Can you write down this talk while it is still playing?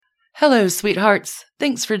Hello, sweethearts.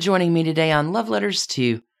 Thanks for joining me today on Love Letters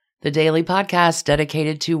 2, the daily podcast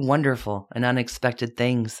dedicated to wonderful and unexpected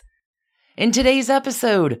things. In today's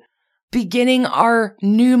episode, beginning our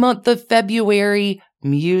new month of February,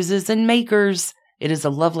 Muses and Makers, it is a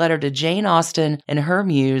love letter to Jane Austen and her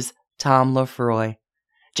muse, Tom Lefroy.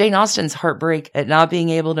 Jane Austen's heartbreak at not being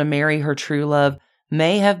able to marry her true love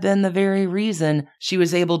may have been the very reason she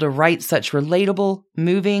was able to write such relatable,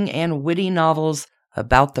 moving, and witty novels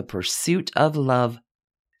about the pursuit of love.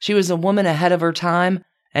 She was a woman ahead of her time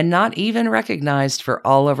and not even recognized for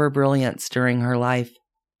all of her brilliance during her life.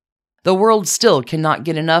 The world still cannot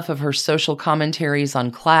get enough of her social commentaries on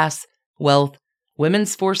class, wealth,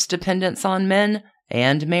 women's forced dependence on men,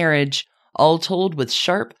 and marriage, all told with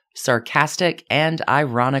sharp, sarcastic, and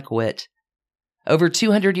ironic wit. Over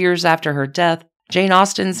 200 years after her death, Jane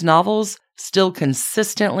Austen's novels still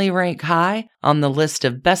consistently rank high on the list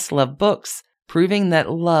of best-loved books, proving that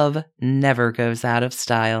love never goes out of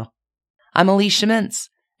style. I'm Alicia Mintz,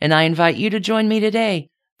 and I invite you to join me today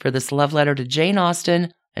for this love letter to Jane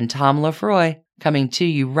Austen and Tom Lefroy, coming to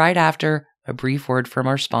you right after a brief word from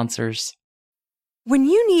our sponsors. When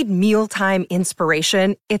you need mealtime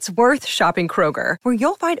inspiration, it's worth shopping Kroger, where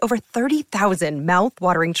you'll find over 30,000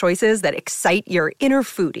 mouth-watering choices that excite your inner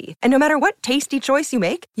foodie. And no matter what tasty choice you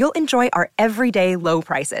make, you'll enjoy our everyday low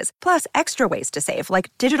prices, plus extra ways to save,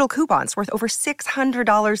 like digital coupons worth over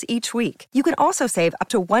 $600 each week. You can also save up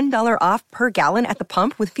to $1 off per gallon at the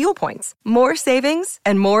pump with fuel points. More savings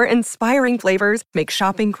and more inspiring flavors make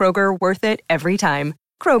shopping Kroger worth it every time.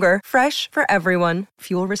 Kroger, fresh for everyone.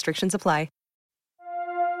 Fuel restrictions apply.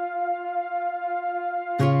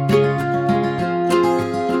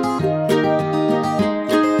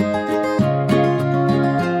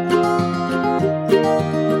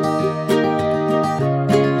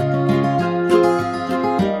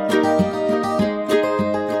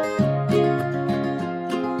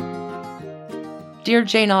 Dear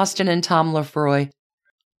Jane Austen and Tom Lefroy,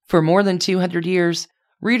 for more than 200 years,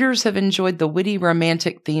 readers have enjoyed the witty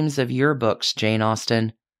romantic themes of your books, Jane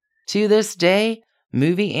Austen. To this day,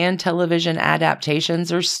 movie and television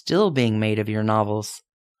adaptations are still being made of your novels.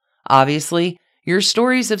 Obviously, your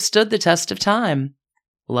stories have stood the test of time.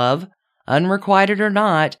 Love, unrequited or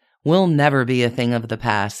not, will never be a thing of the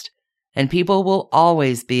past, and people will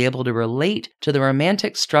always be able to relate to the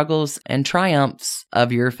romantic struggles and triumphs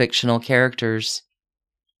of your fictional characters.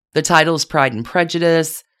 The titles Pride and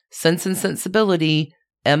Prejudice, Sense and Sensibility,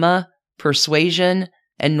 Emma, Persuasion,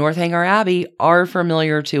 and Northanger Abbey are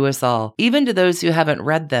familiar to us all, even to those who haven't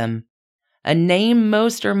read them. A name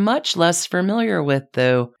most are much less familiar with,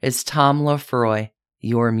 though, is Tom Lefroy,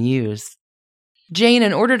 your muse. Jane,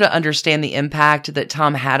 in order to understand the impact that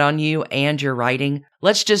Tom had on you and your writing,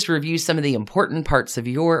 let's just review some of the important parts of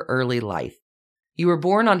your early life. You were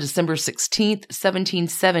born on December 16th,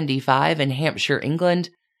 1775 in Hampshire, England.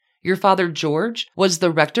 Your father, George, was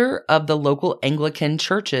the rector of the local Anglican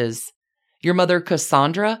churches. Your mother,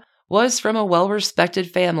 Cassandra, was from a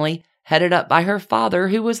well-respected family headed up by her father,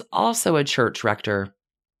 who was also a church rector.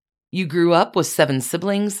 You grew up with 7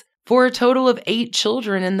 siblings, for a total of 8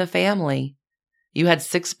 children in the family. You had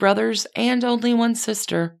 6 brothers and only 1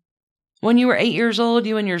 sister. When you were 8 years old,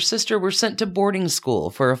 you and your sister were sent to boarding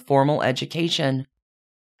school for a formal education.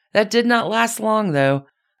 That did not last long, though,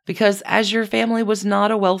 because as your family was not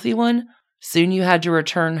a wealthy one, soon you had to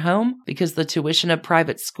return home because the tuition of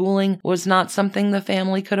private schooling was not something the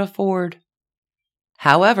family could afford.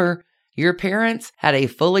 However, your parents had a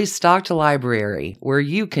fully stocked library where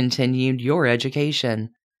you continued your education.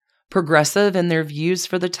 Progressive in their views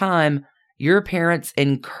for the time, your parents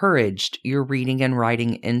encouraged your reading and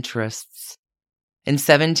writing interests. In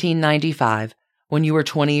 1795, when you were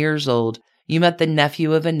 20 years old, you met the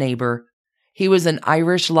nephew of a neighbor. He was an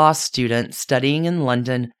Irish law student studying in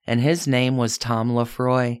London, and his name was Tom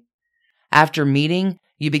Lefroy. After meeting,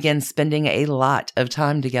 you began spending a lot of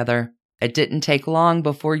time together. It didn't take long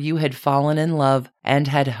before you had fallen in love and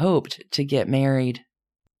had hoped to get married.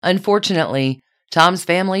 Unfortunately, Tom's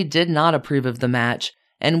family did not approve of the match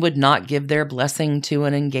and would not give their blessing to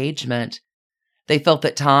an engagement. They felt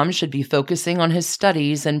that Tom should be focusing on his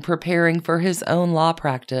studies and preparing for his own law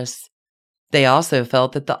practice. They also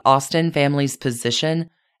felt that the Austen family's position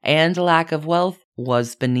and lack of wealth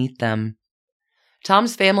was beneath them.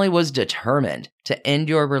 Tom's family was determined to end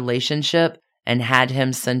your relationship and had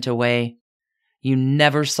him sent away. You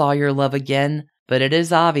never saw your love again, but it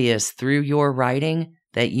is obvious through your writing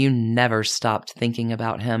that you never stopped thinking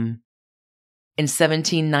about him. In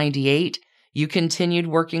 1798, you continued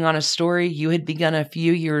working on a story you had begun a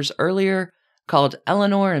few years earlier called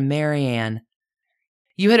Eleanor and Marianne.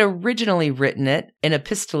 You had originally written it in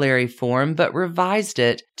epistolary form, but revised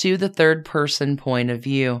it to the third-person point of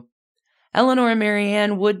view. Elinor and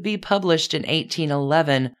Marianne would be published in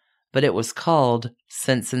 1811, but it was called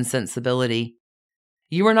Sense and Sensibility.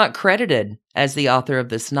 You were not credited as the author of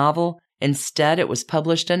this novel. Instead, it was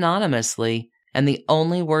published anonymously, and the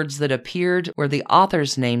only words that appeared where the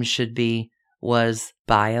author's name should be was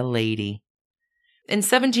 "by a lady." In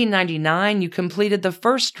 1799, you completed the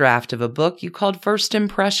first draft of a book you called First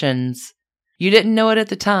Impressions. You didn't know it at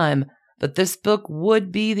the time, but this book would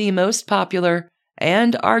be the most popular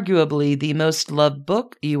and arguably the most loved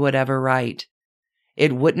book you would ever write.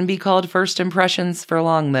 It wouldn't be called First Impressions for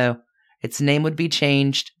long, though. Its name would be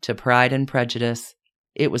changed to Pride and Prejudice.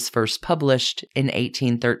 It was first published in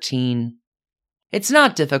 1813. It's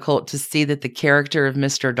not difficult to see that the character of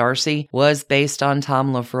Mr. Darcy was based on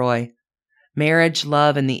Tom Lefroy. Marriage,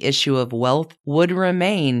 love, and the issue of wealth would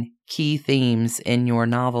remain key themes in your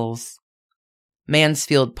novels.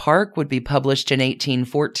 Mansfield Park would be published in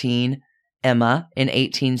 1814, Emma in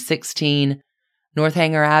 1816,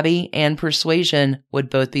 Northanger Abbey and Persuasion would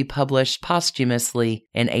both be published posthumously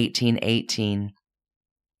in 1818.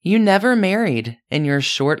 You never married in your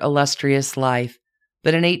short, illustrious life,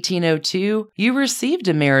 but in 1802, you received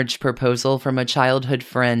a marriage proposal from a childhood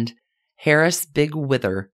friend, Harris Big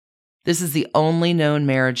Wither. This is the only known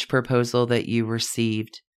marriage proposal that you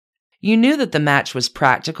received. You knew that the match was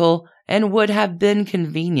practical and would have been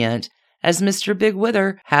convenient, as Mr. Big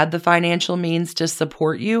Wither had the financial means to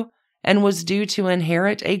support you and was due to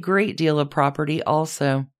inherit a great deal of property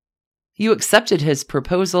also. You accepted his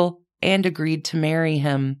proposal and agreed to marry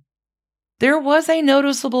him. There was a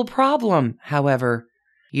noticeable problem, however.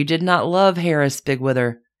 You did not love Harris Big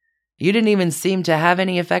Wither. You didn't even seem to have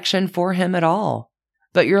any affection for him at all.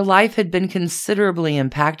 But your life had been considerably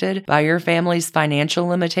impacted by your family's financial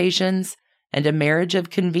limitations, and a marriage of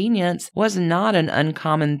convenience was not an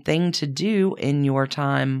uncommon thing to do in your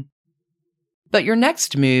time. But your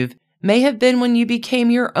next move may have been when you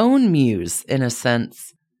became your own muse, in a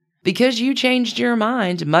sense, because you changed your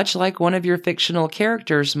mind, much like one of your fictional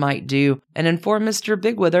characters might do, and informed Mr.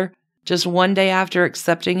 Big Wither, just one day after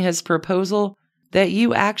accepting his proposal, that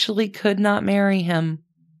you actually could not marry him.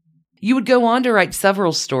 You would go on to write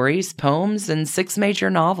several stories, poems, and 6 major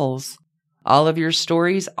novels. All of your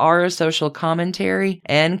stories are a social commentary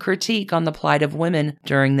and critique on the plight of women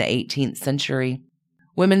during the 18th century.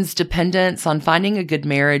 Women's dependence on finding a good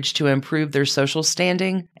marriage to improve their social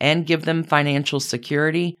standing and give them financial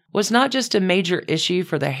security was not just a major issue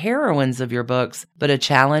for the heroines of your books, but a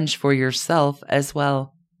challenge for yourself as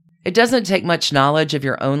well. It doesn't take much knowledge of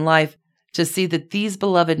your own life to see that these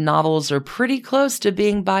beloved novels are pretty close to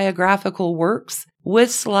being biographical works with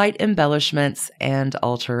slight embellishments and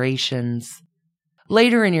alterations.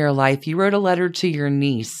 Later in your life, you wrote a letter to your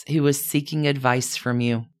niece who was seeking advice from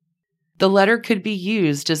you. The letter could be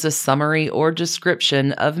used as a summary or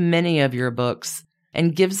description of many of your books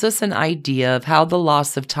and gives us an idea of how the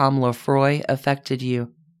loss of Tom Lefroy affected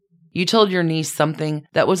you. You told your niece something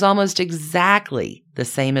that was almost exactly the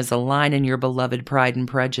same as a line in your beloved Pride and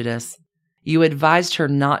Prejudice. You advised her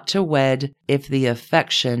not to wed if the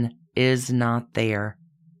affection is not there.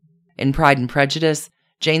 In Pride and Prejudice,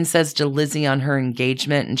 Jane says to Lizzie on her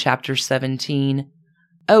engagement in chapter 17,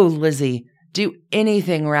 "Oh, Lizzie, do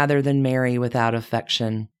anything rather than marry without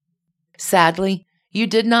affection." Sadly, you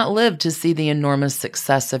did not live to see the enormous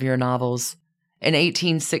success of your novels. In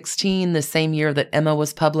 1816, the same year that Emma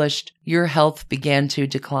was published, your health began to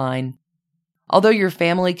decline. Although your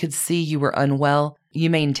family could see you were unwell, you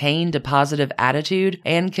maintained a positive attitude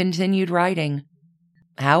and continued writing.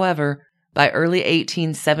 However, by early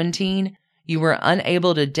 1817, you were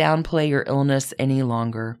unable to downplay your illness any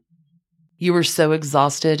longer. You were so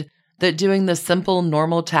exhausted that doing the simple,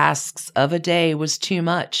 normal tasks of a day was too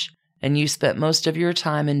much, and you spent most of your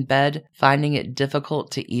time in bed, finding it difficult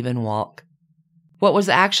to even walk. What was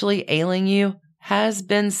actually ailing you has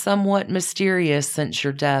been somewhat mysterious since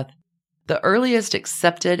your death. The earliest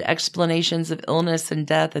accepted explanations of illness and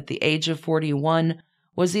death at the age of 41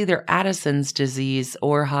 was either Addison's disease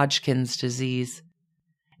or Hodgkin's disease.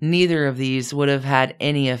 Neither of these would have had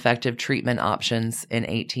any effective treatment options in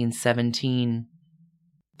 1817.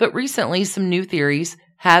 But recently, some new theories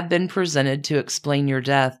have been presented to explain your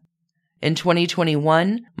death. In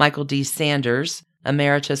 2021, Michael D. Sanders,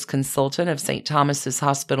 emeritus consultant of St. Thomas's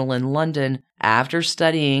Hospital in London, after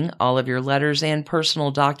studying all of your letters and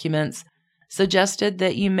personal documents, suggested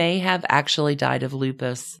that you may have actually died of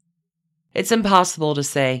lupus. It's impossible to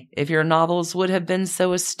say if your novels would have been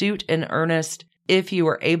so astute and earnest if you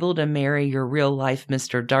were able to marry your real-life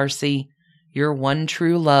Mr. Darcy, your one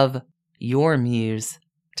true love, your muse,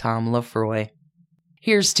 Tom Lefroy.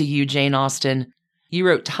 Here's to you, Jane Austen. You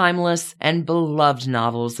wrote timeless and beloved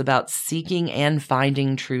novels about seeking and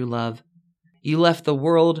finding true love. You left the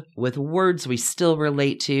world with words we still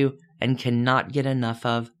relate to and cannot get enough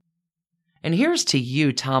of. And here's to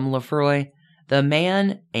you, Tom Lefroy, the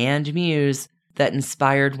man and muse that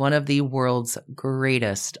inspired one of the world's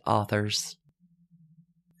greatest authors.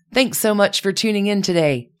 Thanks so much for tuning in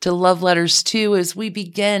today to Love Letters 2 as we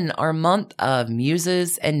begin our month of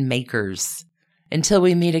Muses and Makers. Until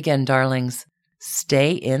we meet again, darlings,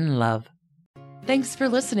 stay in love. Thanks for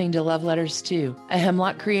listening to Love Letters 2, a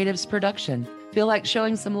Hemlock Creatives production. Feel like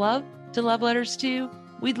showing some love to Love Letters 2?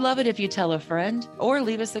 We'd love it if you tell a friend, or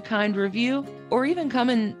leave us a kind review, or even come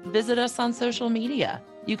and visit us on social media.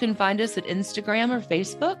 You can find us at Instagram or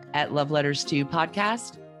Facebook at Love Letters 2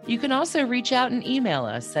 Podcast. You can also reach out and email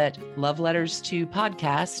us at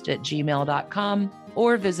loveletters2podcast@gmail.com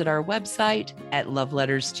or visit our website at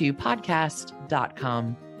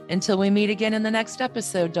loveletters2podcast.com. Until we meet again in the next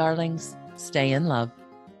episode, darlings, stay in love.